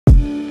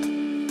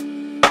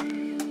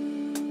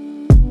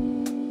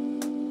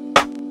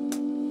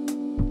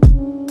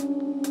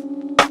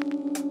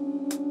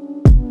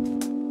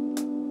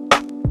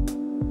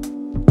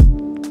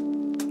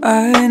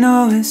I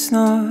know it's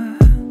not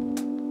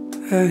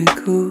very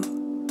cool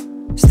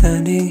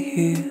standing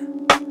here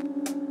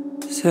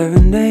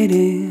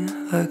serenading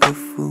like a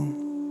fool,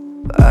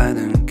 but I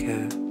don't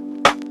care.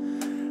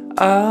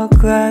 I'll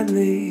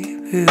gladly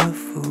be a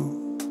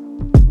fool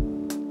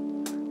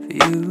for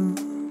you.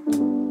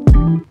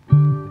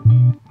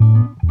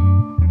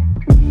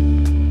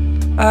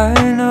 I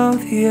know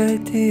the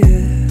idea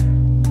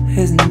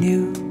isn't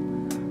new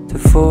to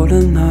fall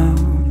in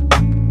love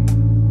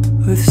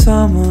with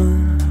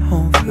someone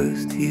home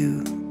first to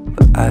you,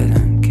 but I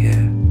don't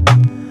care.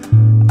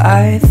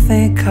 I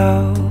think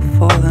I'll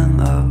fall in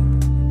love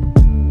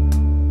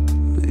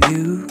with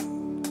you.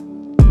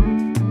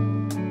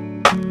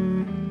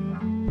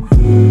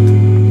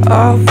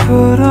 I'll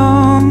put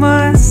on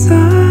my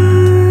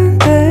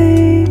Sunday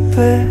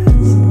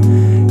best.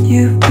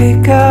 You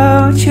pick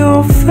out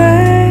your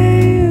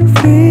favorite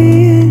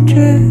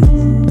dress,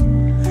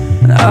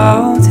 and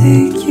I'll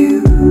take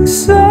you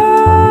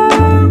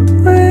somewhere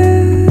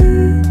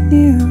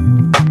new.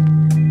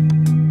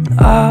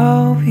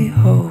 I'll be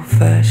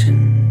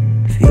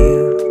old-fashioned for you.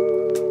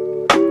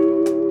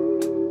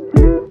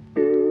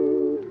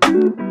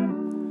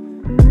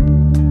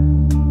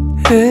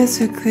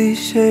 It's a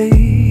cliche,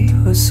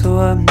 or so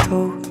I'm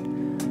told,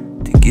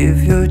 to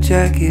give your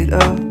jacket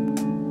up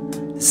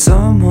to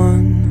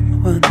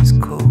someone when it's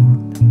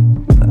cold,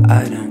 but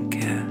I don't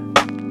care.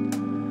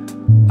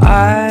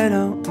 I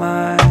don't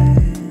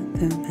mind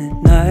the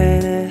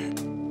midnight air.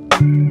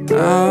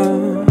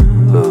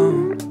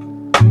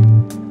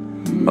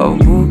 I'll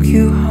walk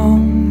you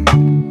home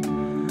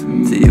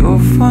to your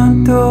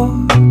front door.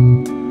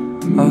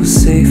 I'll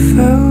say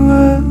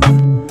farewell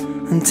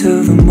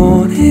until the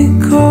morning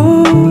comes.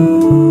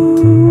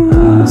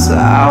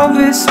 I'll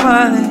be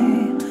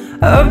smiling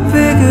a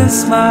bigger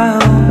smile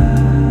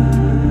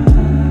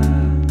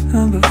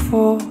than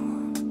before.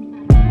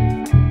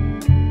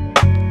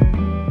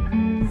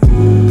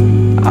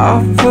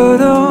 I'll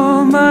put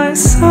on my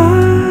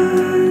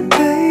Sunday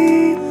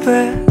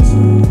best.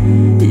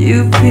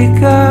 You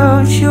pick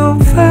out your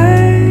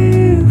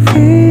favorite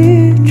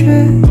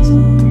dress,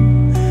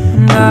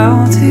 and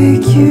I'll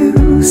take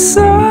you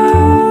somewhere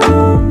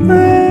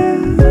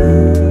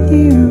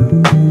new.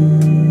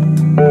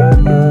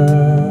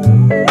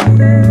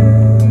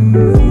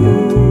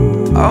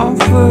 I'll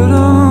put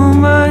on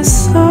my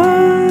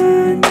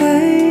Sunday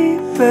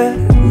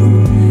best.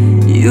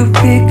 You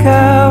pick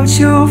out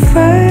your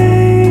favorite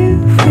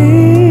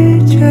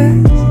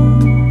dress,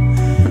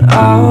 and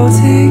I'll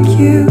take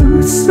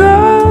you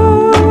somewhere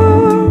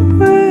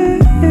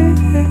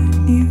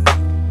new.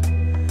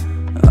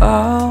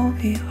 I'll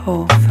be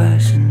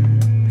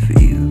old-fashioned for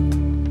you.